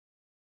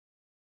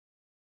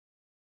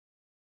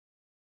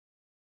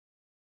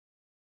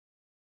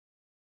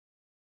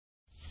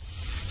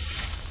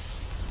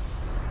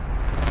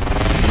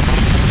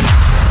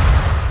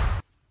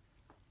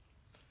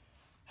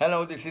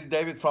Hello, this is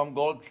David from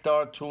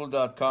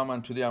goldstartool.com,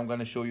 and today I'm going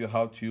to show you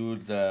how to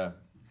use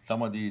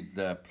some of these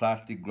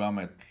plastic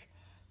grommets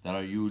that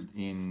are used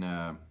in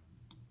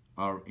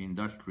our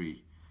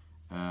industry.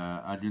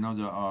 As you know,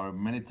 there are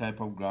many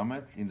types of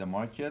grommets in the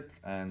market,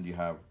 and you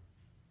have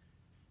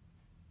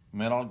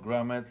metal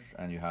grommets,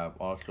 and you have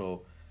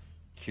also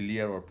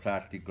clear or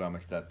plastic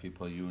grommets that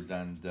people use,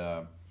 and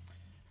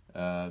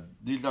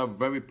these are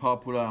very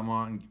popular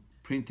among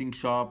printing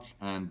shops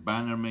and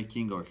banner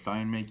making or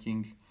sign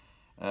making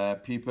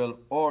people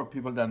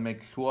that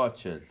make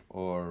swatches,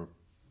 or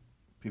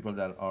people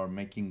that are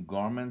making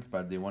garments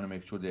but they want to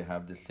make sure they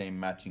have the same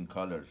matching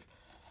colors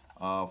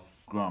of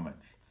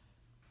grommets.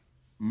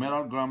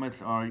 Metal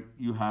grommets are,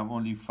 you have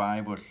only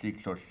 5 or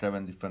 6 or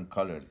 7 different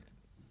colors: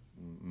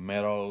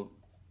 metal,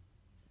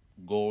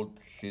 gold,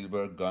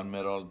 silver,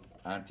 gunmetal,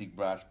 antique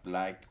brass,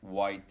 black,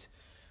 white.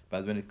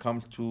 But when it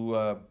comes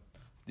to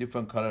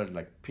different colors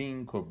like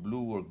pink or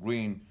blue or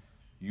green,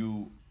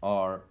 you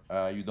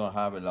don't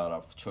have a lot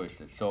of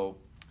choices. So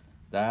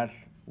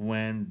that's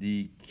when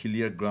the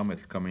clear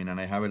grommets come in, and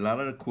I have a lot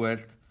of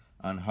requests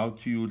on how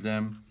to use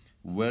them,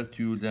 where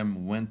to use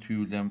them, when to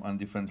use them on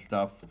different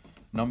stuff.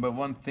 Number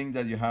one thing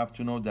that you have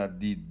to know, that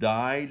the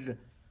dies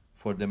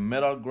for the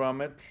metal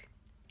grommets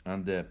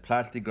and the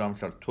plastic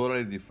grommets are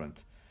totally different.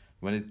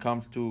 When it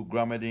comes to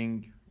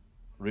grommeting,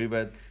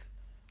 rivets,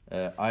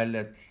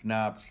 eyelets,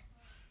 snaps,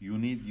 you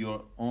need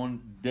your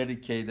own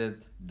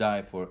dedicated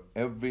die for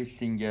every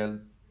single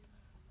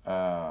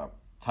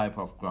type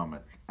of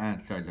grommets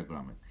and size of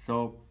grommets.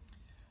 So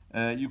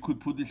you could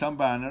put this on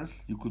banners,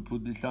 you could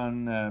put this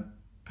on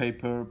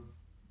paper,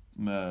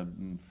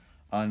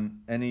 on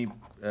any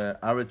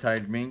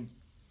advertising,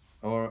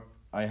 or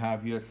I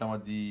have here some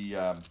of the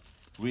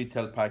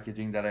retail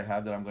packaging that I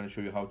have that I'm going to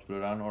show you how to put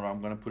it on, or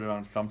I'm going to put it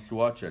on some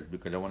swatches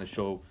because I want to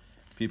show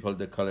people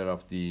the color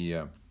of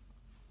the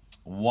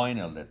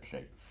vinyl, let's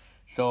say.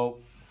 So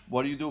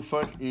what you do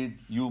first is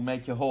you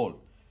make a hole.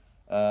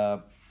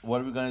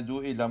 What we're going to do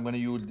is I'm going to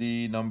use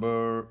the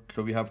number,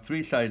 so we have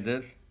 3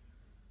 sizes.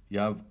 You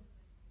have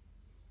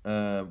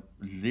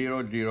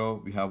 0,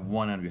 0, we have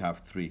 1, and we have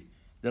 3.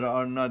 There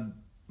are not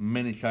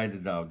many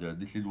sizes out there.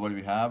 This is what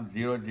we have: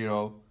 0,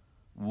 0,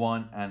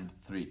 1, and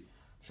 3.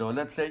 So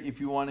let's say if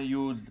you want to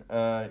use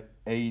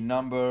a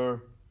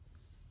number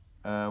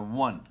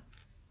 1,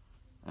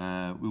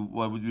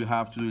 what would you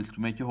have to do is to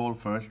make a hole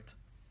first.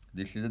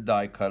 This is a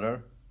die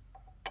cutter.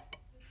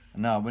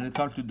 Now, when it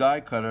comes to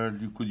die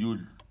cutters, you could use,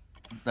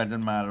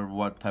 doesn't matter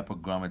what type of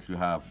grommets you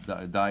have.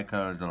 The die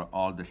cutters are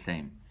all the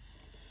same.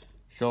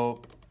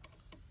 So,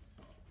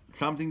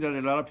 something that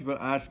a lot of people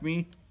ask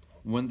me,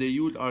 when they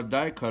use our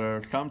die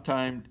cutter,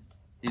 sometimes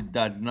it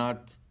does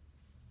not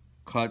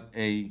cut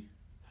a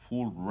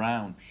full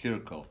round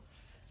circle.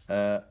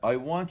 I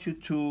want you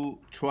to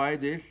try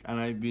this, and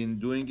I've been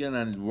doing it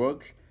and it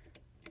works.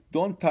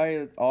 Don't tie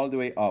it all the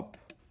way up.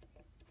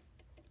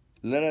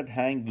 Let it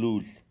hang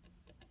loose,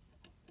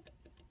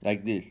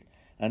 like this,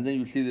 and then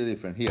you see the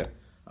difference. Here,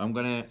 I'm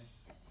gonna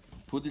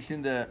put this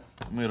in the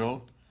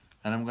middle,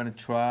 and I'm gonna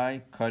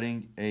try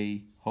cutting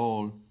a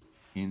hole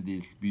in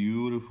this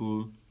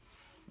beautiful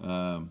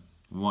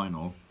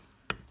vinyl.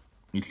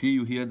 You see,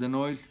 you hear the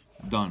noise?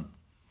 Done.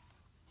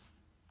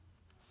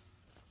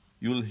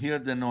 You'll hear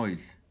the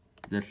noise,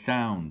 the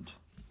sound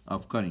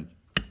of cutting.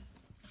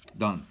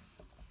 Done.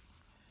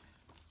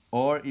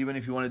 Or even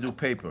if you want to do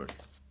papers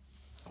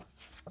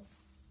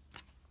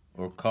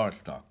or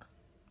cardstock,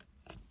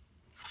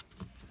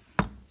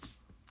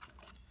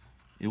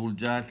 it will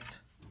just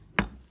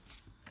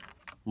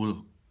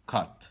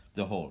cut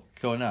the hole.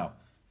 So now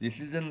this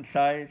is in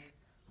size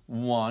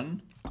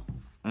 1,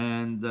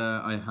 and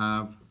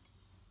I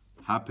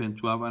happen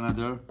to have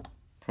another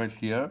press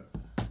here,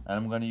 and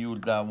I'm going to use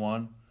that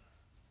one.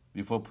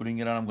 Before putting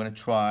it on, I'm going to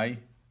try,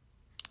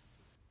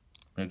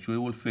 make sure it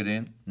will fit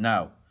in.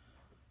 Now,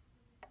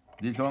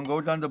 this one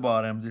goes on the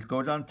bottom, this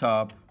goes on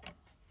top,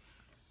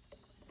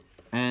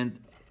 and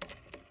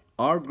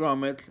our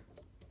grommet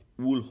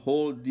will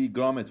hold the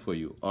grommet for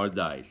you, our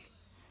dies.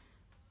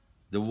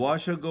 The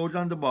washer goes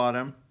on the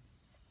bottom,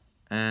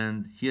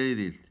 and here it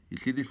is. You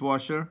see this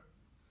washer?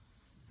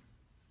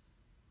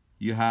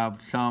 You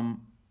have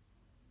some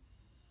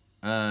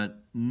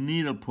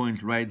needle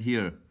points right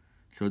here.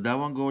 So that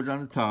one goes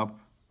on the top,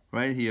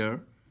 right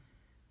here.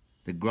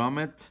 The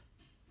grommet,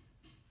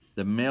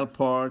 the male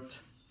part,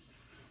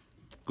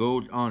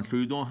 goes on, so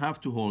you don't have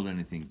to hold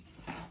anything.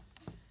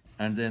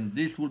 And then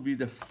this will be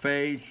the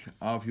face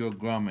of your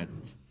grommet.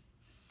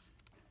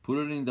 Put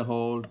it in the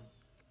hole,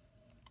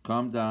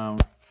 come down,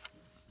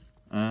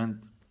 and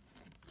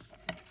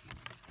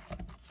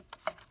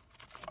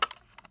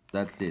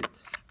that's it.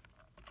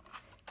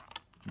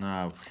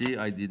 Now, see,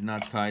 I did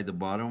not tie the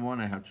bottom one.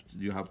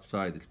 You have to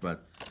tie this,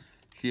 but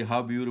see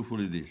how beautiful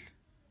it is.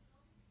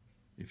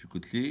 If you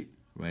could see,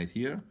 right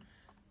here,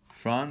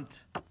 front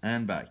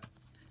and back.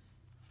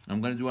 I'm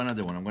going to do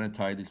another one. I'm going to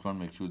tie this one,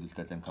 make sure this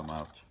doesn't come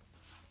out.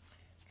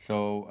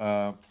 So,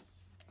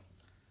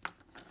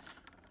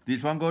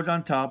 this one goes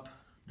on top.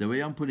 The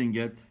way I'm putting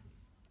it,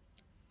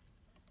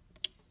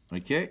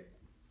 Okay,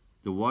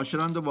 the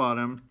washer on the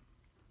bottom.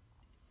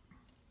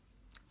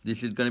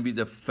 This is going to be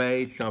the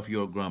face of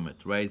your grommet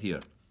right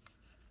here.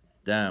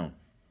 Down.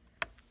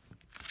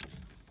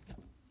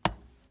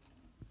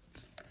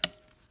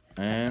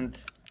 And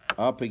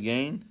up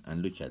again,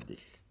 and look at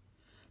this.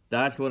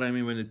 That's what I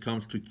mean when it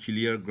comes to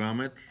clear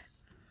grommets.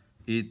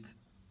 It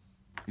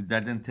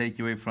doesn't take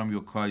away from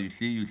your car. You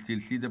still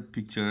see the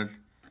pictures.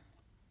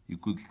 You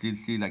could still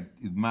see like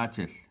it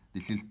matches.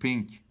 This is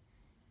pink.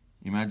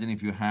 Imagine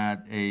if you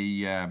had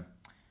a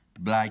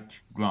black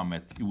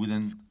grommet, it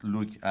wouldn't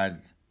look as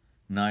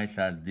nice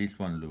as this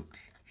one looks.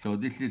 So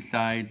this is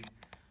size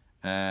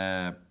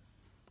 1.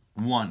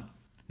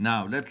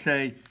 Now let's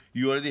say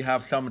you already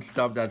have some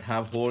stuff that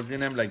have holes in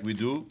them, like we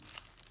do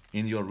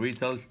in your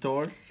retail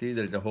stores. See,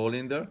 there's a hole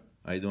in there.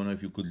 I don't know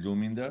if you could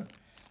zoom in there,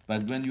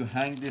 but when you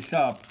hang this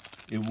up,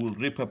 it will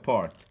rip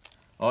apart.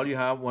 All you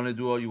want to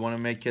do, you want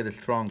to make it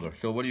stronger.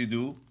 So what do you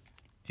do?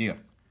 Here,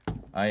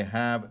 I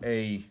have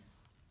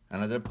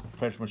another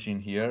press machine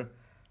here.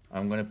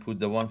 I'm going to put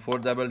the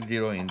 1400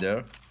 in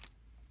there.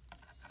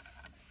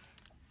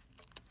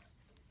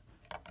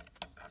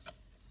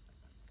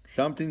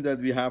 Something that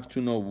we have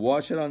to know,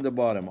 washer on the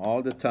bottom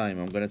all the time.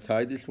 I'm going to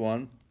tie this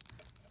one.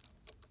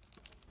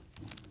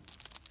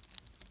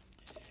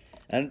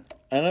 And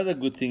another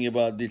good thing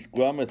about these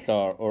grommets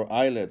or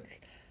eyelets,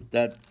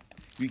 that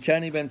you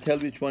can't even tell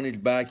which one is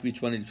back,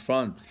 which one is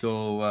front.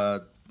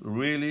 So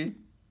really,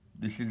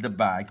 this is the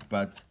back,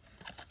 but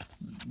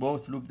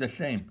both look the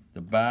same,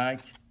 the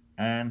back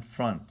and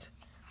front.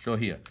 So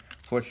here,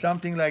 for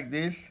something like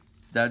this,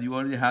 that you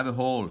already have a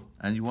hole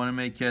and you want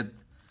to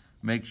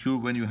make sure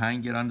when you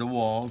hang it on the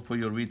wall for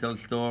your retail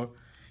store,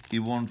 it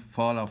won't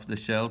fall off the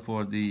shelf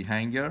or the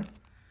hanger.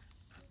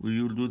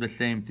 You'll do the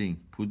same thing.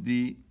 Put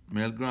the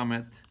male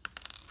grommet,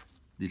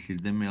 this is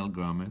the male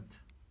grommet,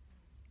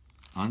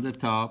 on the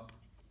top,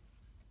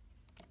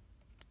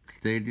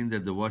 stating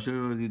that the washer is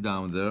already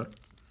down there.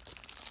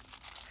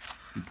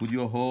 You put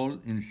your hole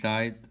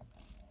inside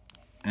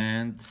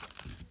and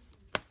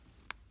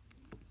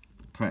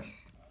press.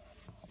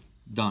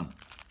 Done.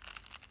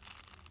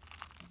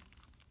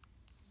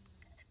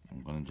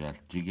 I'm gonna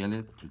just jiggle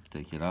it to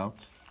take it out.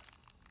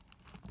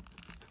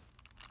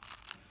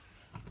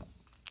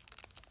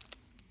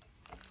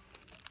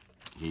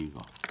 Here you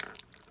go.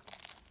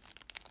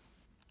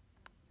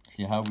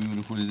 See how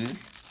beautiful it is?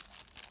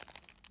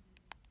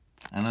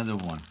 Another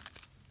one.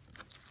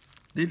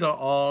 These are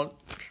all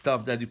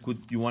stuff that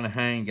you want to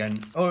hang,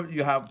 or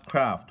you have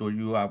craft, or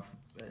you have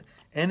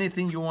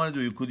anything you want to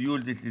do. You could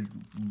use this. Is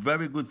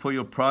very good for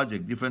your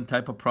project, different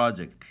type of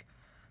projects.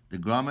 The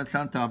grommets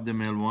on top, the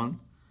male one,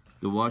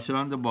 the washer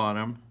on the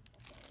bottom,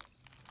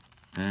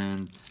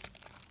 and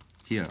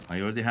here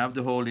I already have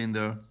the hole in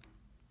there.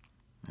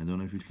 I don't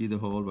know if you see the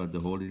hole, but the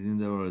hole is in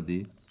there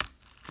already.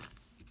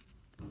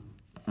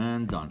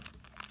 And done.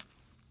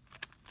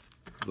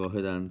 Go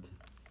ahead and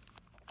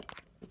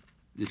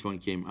this one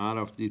came out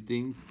of the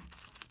thing.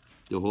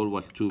 The hole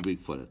was too big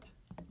for it.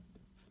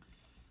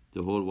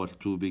 The hole was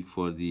too big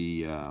for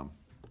the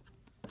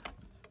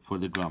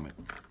grommet.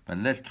 But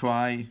let's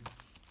try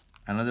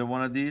another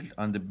one of these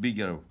on the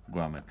bigger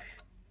grommets.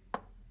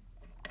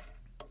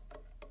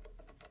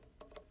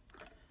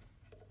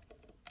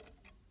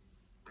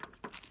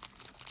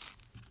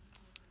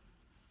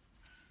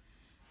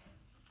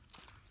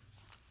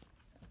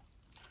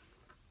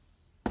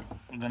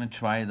 I'm gonna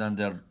try it on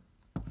the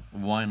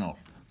vinyl.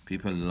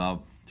 People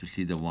love to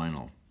see the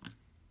vinyl.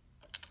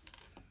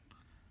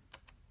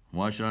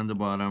 Washer on the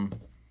bottom,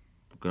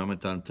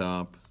 grommet on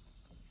top,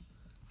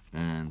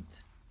 and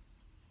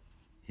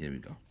here we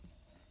go.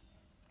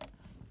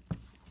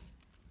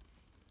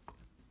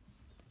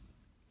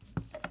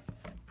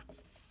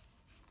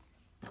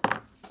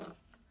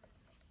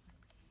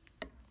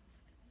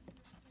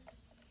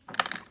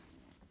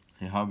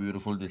 See how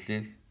beautiful this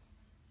is?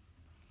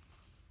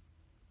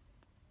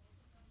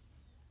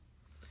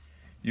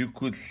 You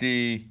could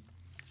see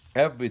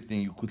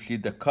everything. You could see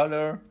the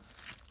color.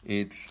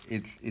 It's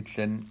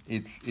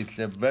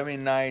a very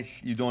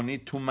nice. You don't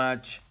need too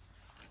much.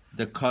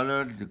 The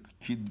color,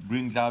 it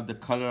brings out the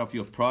color of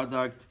your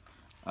product.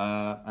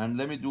 And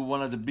let me do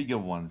one of the bigger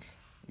ones,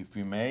 if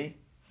you may.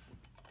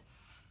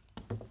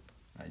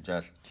 I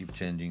just keep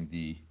changing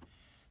the.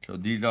 So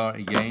these are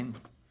again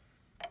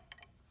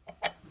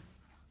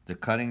the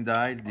cutting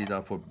dies. These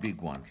are for big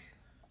ones.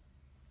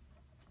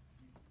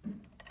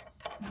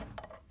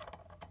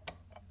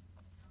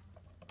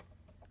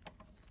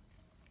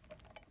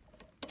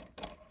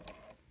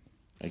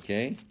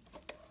 Okay,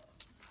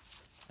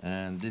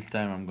 and this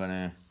time I'm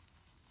gonna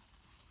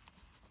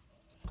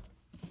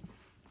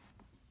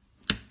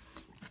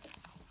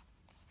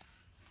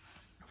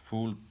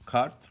full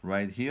cut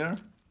right here.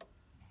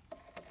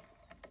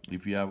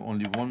 If you have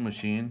only one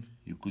machine,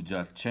 you could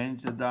just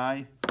change the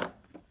die,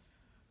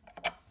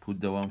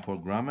 put the one for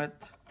grommet,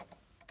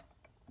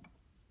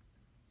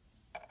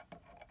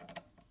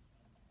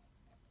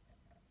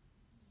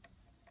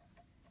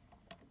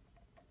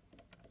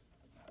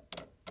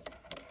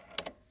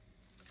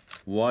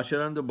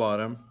 washer on the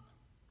bottom,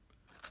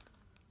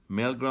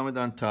 male grommet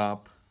on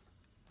top,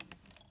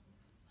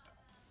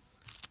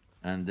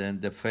 and then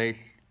the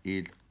face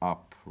is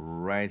up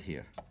right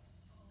here.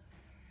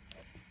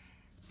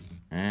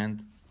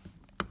 And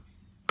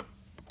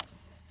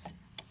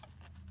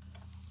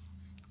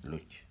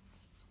look.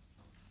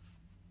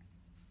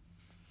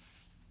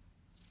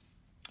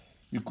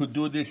 You could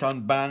do this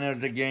on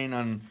banners again,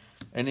 on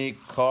any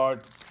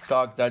card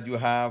stock that you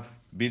have,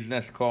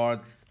 business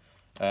cards,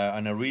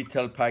 on a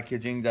retail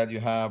packaging that you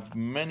have,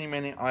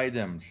 many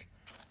items.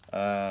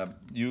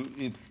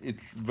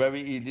 It's very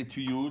easy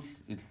to use.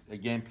 It's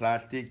again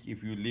plastic.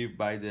 If you live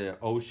by the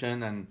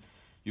ocean and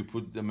you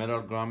put the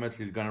metal grommets,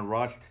 it's gonna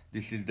rust.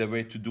 This is the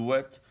way to do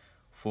it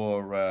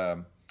for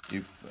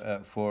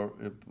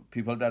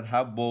people that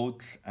have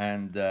boats,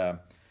 and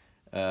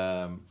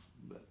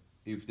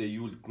if they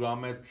use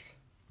grommets,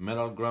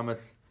 metal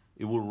grommets,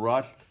 it will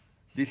rust.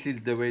 This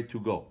is the way to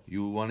go.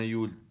 You want to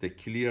use the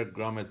clear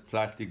grommet,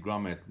 plastic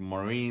grommet,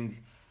 marines,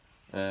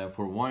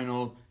 for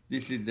vinyl.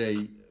 This is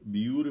a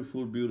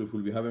beautiful.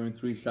 We have them in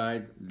 3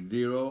 sizes: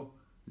 0,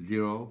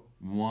 0,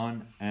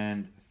 1,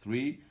 and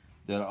 3.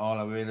 They're all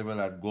available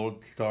at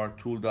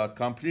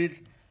goldstartool.com. Please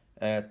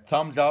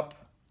thumbs up,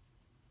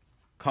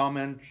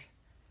 comment,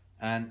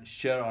 and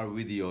share our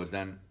videos.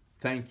 And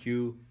thank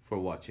you for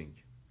watching.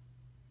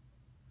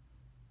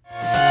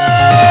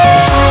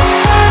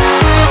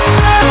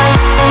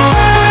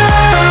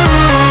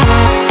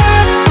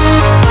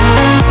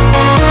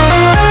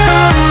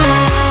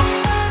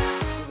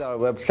 Our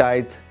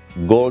website,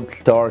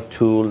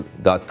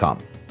 goldstartool.com.